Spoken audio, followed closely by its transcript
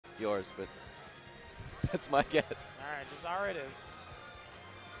yours, but that's my guess. All right, Jazara it is.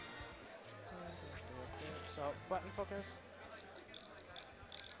 So button focus.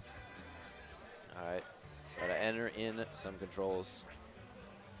 All right, gotta enter in some controls.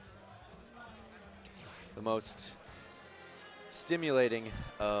 The most stimulating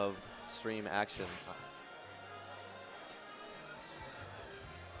of stream action.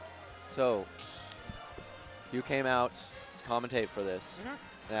 So, you came out to commentate for this.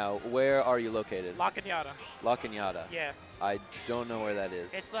 Now, where are you located? La Cañada. La Cañada. Yeah. I don't know where that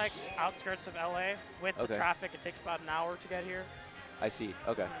is. It's like outskirts of LA. With the traffic, it takes about an hour to get here. I see.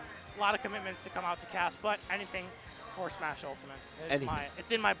 Okay. A lot of commitments to come out to cast, but anything for Smash Ultimate.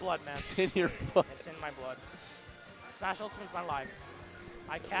 It's in my blood, man. It's in your blood. It's in my blood. Smash Ultimate's my life.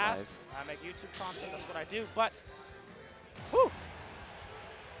 I cast, I make YouTube content, that's what I do, but whew,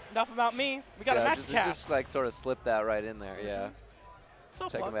 enough about me. We got a match to cast. Just like sort of slip that right in there, yeah. So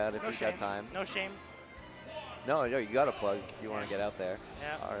check them out if you got time. No shame. No, you got to plug if you want to get out there.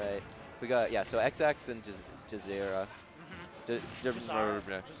 Yeah. All right. We got, so Xzax and Jazara.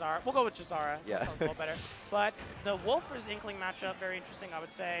 Jazara. We'll go with Jazara. Yeah. That sounds a little better. But the Wolf versus Inkling matchup, very interesting, I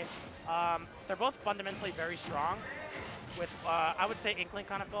would say. They're both fundamentally very strong. With, I would say Inkling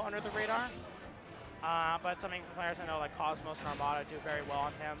kind of fell under the radar. But some Inkling players I know, like Cosmos and Armada, do very well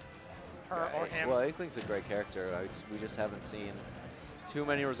on him. Her or him. Well, Inkling's a great character. We just haven't seen too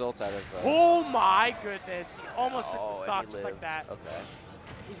many results out of oh my goodness. He almost took the stock just like that. Okay.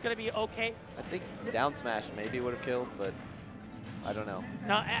 He's going to be okay. I think down smash maybe would have killed, but I don't know.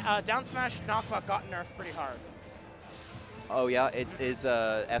 No, down smash knockout got nerfed pretty hard. Oh yeah, is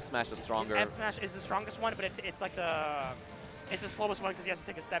F smash the stronger? F smash is the strongest one, but it's like it's the slowest one because he has to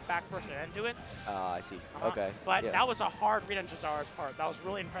take a step back first and then do it. I see. Okay. But that was a hard read on Jazara's part. That was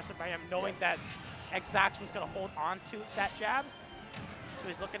really impressive by him, knowing that Xzax was going to hold on to that jab. So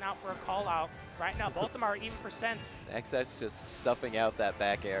he's looking out for a call out. Right now, both of them are even percents. Xzax just stuffing out that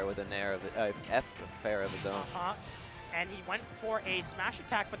back air with an air of F fair of his own. And he went for a smash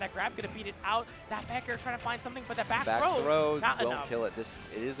attack, but that grab could have beat it out. That back air trying to find something, but the back throw not don't enough. Kill it.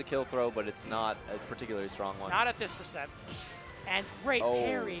 It is a kill throw, but it's not a particularly strong one. Not at this percent. And great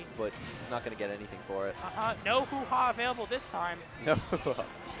parry. But he's not going to get anything for it. No hoo-ha available this time. No.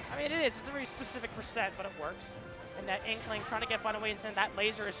 I mean, it is. It's a very specific percent, but it works. And that Inkling trying to get fun away, and that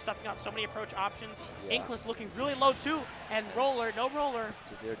laser is stuffing out so many approach options. Yeah. Inkling's looking really low too, and roller, no roller.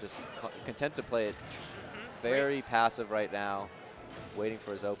 Jazira just content to play it very passive right now, waiting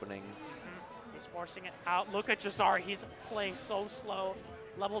for his openings. He's forcing it out. Look at Jazara. He's playing so slow.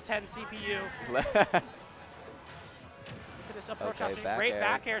 Level 10 CPU. Look at this approach option. Great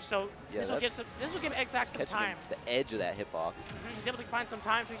back air. So this will give Xzax some time. The edge of that hitbox. He's able to find some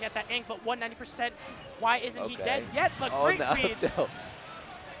time to get that ink, but 190%. Why isn't he dead yet? But great read.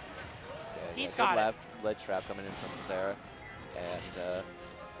 He's got it. Ledge trap coming in from Jazara. And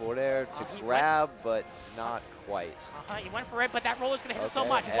forward air to grab, but not quite. He went for it, but that roller's going to hit him so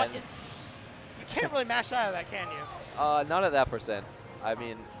much. What is? You can't really mash out of that, can you? Not at that percent. I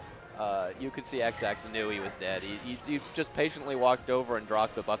mean, you could see Xzax knew he was dead. He just patiently walked over and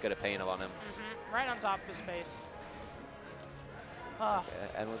dropped the bucket of pain on him. Right on top of his face.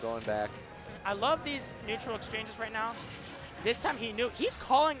 And we're going back. I love these neutral exchanges right now. This time he knew. He's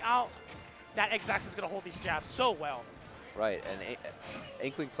calling out that Xzax is going to hold these jabs so well. Right, and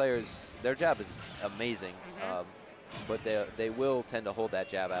Inkling players, their jab is amazing, but they will tend to hold that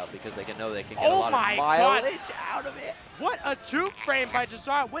jab out because they can know they can get a lot of mileage out of it. What a two-frame by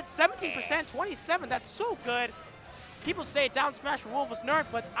Jazara with 17%, 27. That's so good. People say down smash for Wolf was nerfed,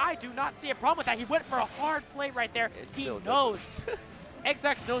 but I do not see a problem with that. He went for a hard play right there. He knows.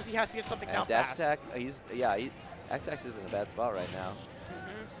 Xzax knows he has to get something down fast. Dash attack, Xzax is in a bad spot right now.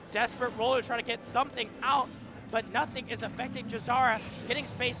 Desperate roller trying to get something out, but nothing is affecting Jazara. Getting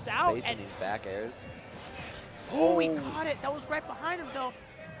spaced out. Facing these back airs. Oh, he caught it. That was right behind him, though.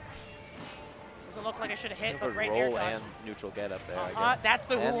 Doesn't look like I should have hit, but great air dodge. And neutral get up there, I guess. That's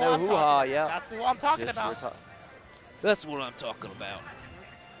the hoo-ha, yeah. That's the I'm talking about. That's what I'm talking about.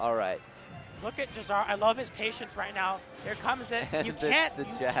 All right. Look at Jazara. I love his patience right now. Here comes it. You can't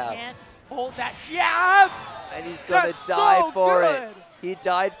hold that jab. And he's going to die for it. He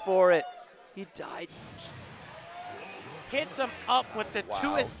died for it. He died. Hits him up with the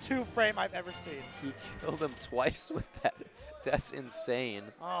 2-2 frame I've ever seen. He killed him twice with that. That's insane.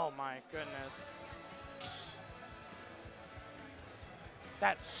 Oh my goodness.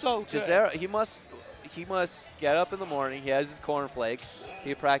 That's so good. Jazara, he must get up in the morning. He has his cornflakes.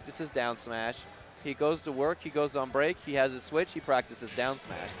 He practices down smash. He goes to work. He goes on break. He has his switch. He practices down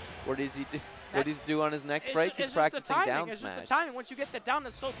smash. What does he do? what he's do on his next break, he's practicing down It's smash. just the timing. Once you get the down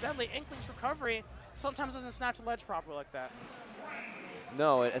that's so deadly, Inkling's recovery sometimes doesn't snap to ledge properly like that.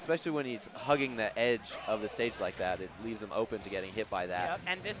 No, especially when he's hugging the edge of the stage like that. It leaves him open to getting hit by that. Yep,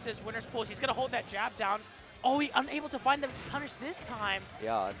 and this is winner's pulls. He's going to hold that jab down. Oh, he's unable to find the punish this time.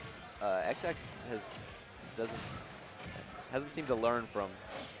 Yeah, Xzax hasn't seemed to learn from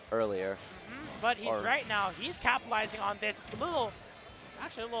earlier. But he's right now. He's capitalizing on this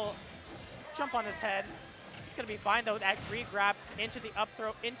actually a little jump on his head. He's going to be fine, though, that re-grab into the up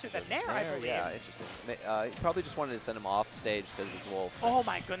throw into the nair, I believe. Yeah, interesting. He probably just wanted to send him off stage because it's Wolf. Oh,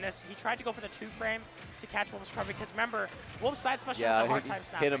 my goodness. He tried to go for the 2-frame to catch Wolf's recovery because, remember, Wolf's side special has a hard time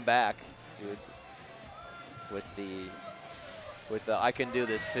snapping. Hit him back with the I can do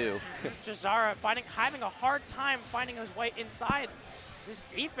this too. Jazara having a hard time finding his way inside this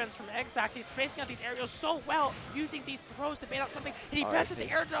defense from Xzax. He's spacing out these aerials so well, using these throws to bait out something. And he bets at the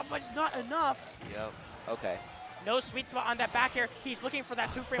air drop, but it's not enough. Yep. Okay. No sweet spot on that back air. He's looking for that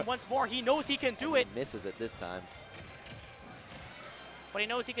 2-frame once more. He knows he can do it. He misses it this time. But he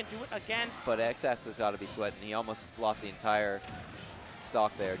knows he can do it again. But Xzax has got to be sweating. He almost lost the entire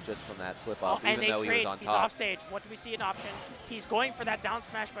stock there just from that slip up, even though he was on top. He's off stage. What do we see in option? He's going for that down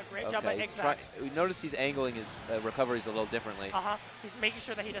smash, but great job by Xzax. We noticed he's angling his recoveries a little differently. He's making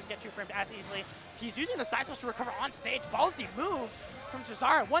sure that he doesn't get 2-framed as easily. He's using the side smash to recover on stage. Ballsy move from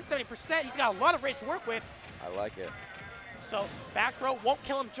Jazara, 170%. He's got a lot of range to work with. I like it. So back throw won't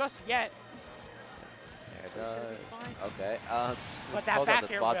kill him just yet. Okay. But that back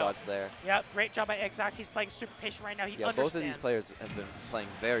the spot dodge there. Yep, great job by Xzax. He's playing super patient right now. He understands. Both of these players have been playing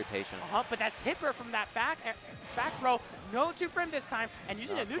very patient. But that tipper from that back throw, no 2-frame this time, and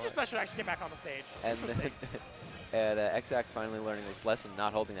using a neutral special to actually get back on the stage. And Xzax finally learning his lesson,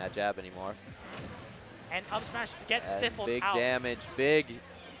 not holding that jab anymore. And up smash gets stifled out. Big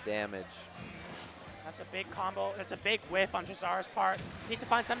damage. That's a big combo. That's a big whiff on Jazara's part. Needs to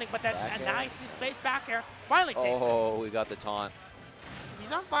find something, but that nice space back air finally takes it. Oh, we got the taunt.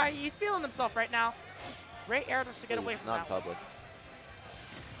 He's on fire. He's feeling himself right now. Great air just to get away from that. Not public.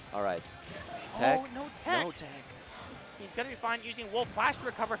 All right. Tech. Oh, no tech. No tech. He's going to be fine using Wolf Flash to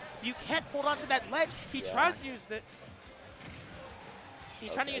recover. You can't hold on to that ledge. He tries to use it.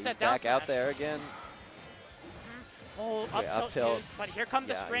 He's trying to use that down back smash. out there again. Oh, up tilt is, but here come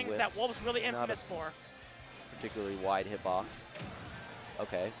the strings that Wolf's really infamous for. Particularly wide hitbox.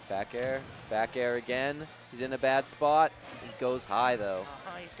 Okay, back air again. He's in a bad spot. He goes high though.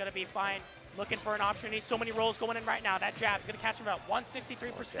 He's gonna be fine. Looking for an opportunity. So many rolls going in right now. That jab's gonna catch him about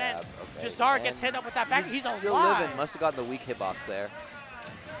 163%. Okay. Jazara gets hit up with that back. He's still alive. Living. Must have gotten the weak hitbox there.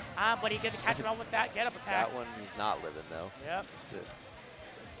 But he gets to catch him out with that get up attack. That one he's not living though. Yep. Good.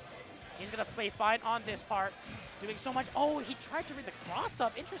 He's going to play fine on this part. Doing so much. Oh, he tried to read the cross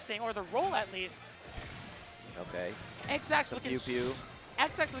up. Interesting. Or the roll at least. Okay. Xzax looking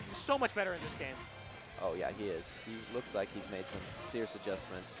so much better in this game. Oh, yeah, he is. He looks like he's made some serious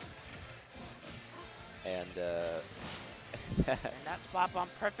adjustments. And that spot bomb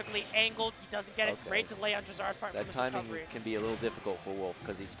perfectly angled. He doesn't get it. Great delay on Jazara's part. That timing can be a little difficult for Wolf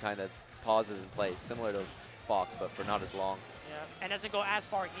because he kind of pauses in place, similar to Fox, but for not as long. Yeah, and doesn't go as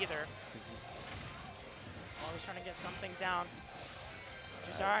far either. Oh, he's trying to get something down.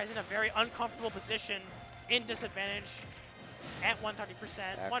 Jazara is in a very uncomfortable position, in disadvantage, at 130%,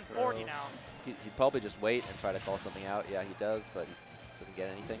 140 now. He'd probably just wait and try to call something out. Yeah, he does, but he doesn't get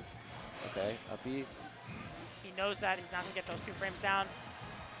anything. Okay, up B. He knows that he's not going to get those 2 frames down.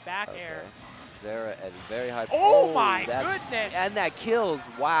 Back air. Jazara at very high. Oh my goodness! And that kills.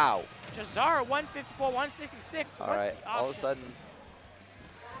 Wow. Jazara 154, 166. All right, all of a sudden,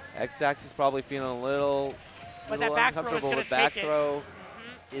 Xzax is probably feeling a little that back throw is going to take it.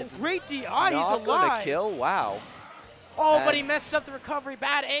 Is great DI, he's alive. Not going to kill, wow. Oh, but he messed up the recovery.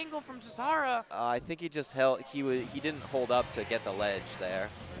 Bad angle from Jazara. I think he just held, he didn't hold up to get the ledge there.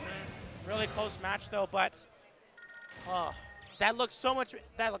 Really close match though, but that looks so much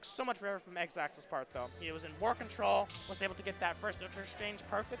better from Xzax's part though. He was in more control, was able to get that first neutral exchange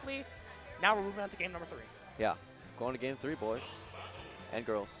perfectly. Now we're moving on to game number 3. Yeah, going to game 3, boys and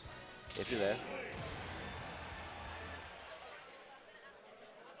girls, if you're there.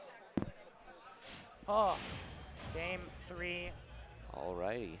 Oh, game 3.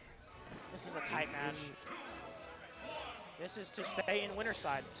 Alrighty. This is a tight match. This is to stay in winner's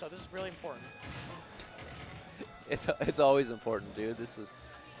side, so this is really important. It's always important, dude. This is.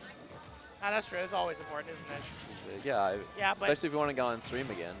 That's true. It's always important, isn't it? Yeah. Especially if you want to go on stream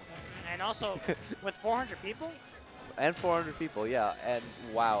again. And also, with 400 people. And 400 people, yeah. And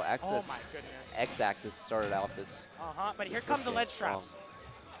wow, oh my goodness. Xzax has started out this. But here come the ledge traps.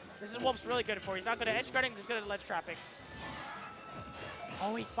 This is Wolf's really good for. He's not good at edge guarding, he's good at ledge trapping.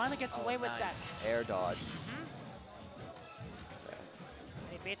 Oh, he finally gets away with that. Air dodge. Okay.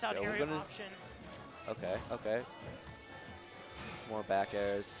 He baits out aerial option. Okay, okay. More back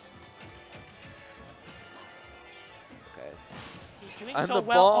airs. Okay. He's doing so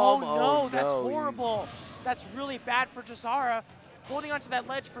well. Oh no, that's horrible. That's really bad for Jazara. Holding onto that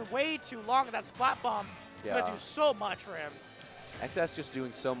ledge for way too long. That splat bomb gonna do so much for him. Xzax just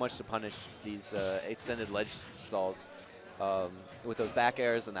doing so much to punish these extended ledge stalls with those back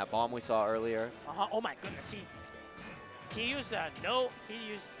airs and that bomb we saw earlier. Oh my goodness, he used he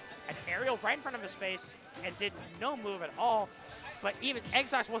used an aerial right in front of his face and did no move at all. But even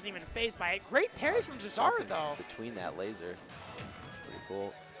Xzax wasn't even phased by it. Great parries from Jazara though. Between that laser, pretty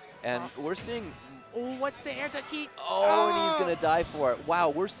cool. And we're seeing. Oh, what's the air that he? Oh, and he's gonna die for it. Wow,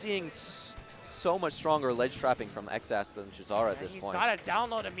 we're seeing so much stronger ledge trapping from Xzax than Jazara at this point. He's got a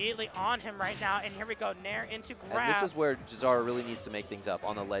download immediately on him right now, and here we go, Nair into grab. And this is where Jazara really needs to make things up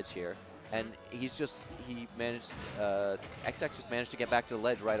on the ledge here. And Xzax just managed to get back to the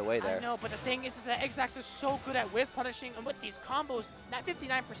ledge right away there. I know, but the thing is that Xzax is so good at whiff punishing, and with these combos, not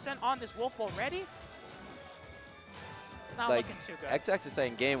 59% on this Wolf already. It's not looking too good. Xzax is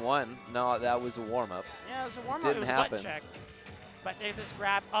saying game one. No, that was a warm-up. Yeah, it was a warm-up. It was a gut check. But they just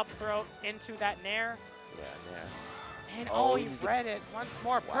grab up throw into that Nair. Yeah, Nair. And he read it once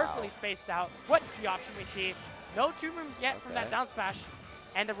more, perfectly spaced out. What's the option we see? No two rooms yet from that down smash.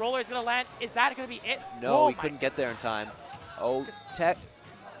 And the roller is going to land. Is that going to be it? No, he couldn't get there in time. Oh, tech.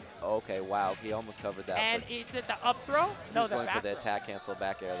 Okay, wow. He almost covered that. And is it the up throw? No, the back. He was going for the attack cancel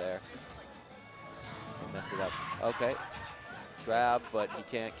back air there. He messed it up. Okay. Grab, but he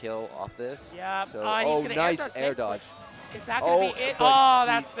can't kill off this. Yeah. So, nice air dodge. Is that going to be it? Oh,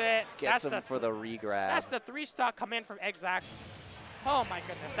 that's it. Gets him for the re-grab. That's the 3-stock come in from Xzax. Oh, my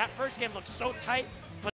goodness. That first game looked so tight.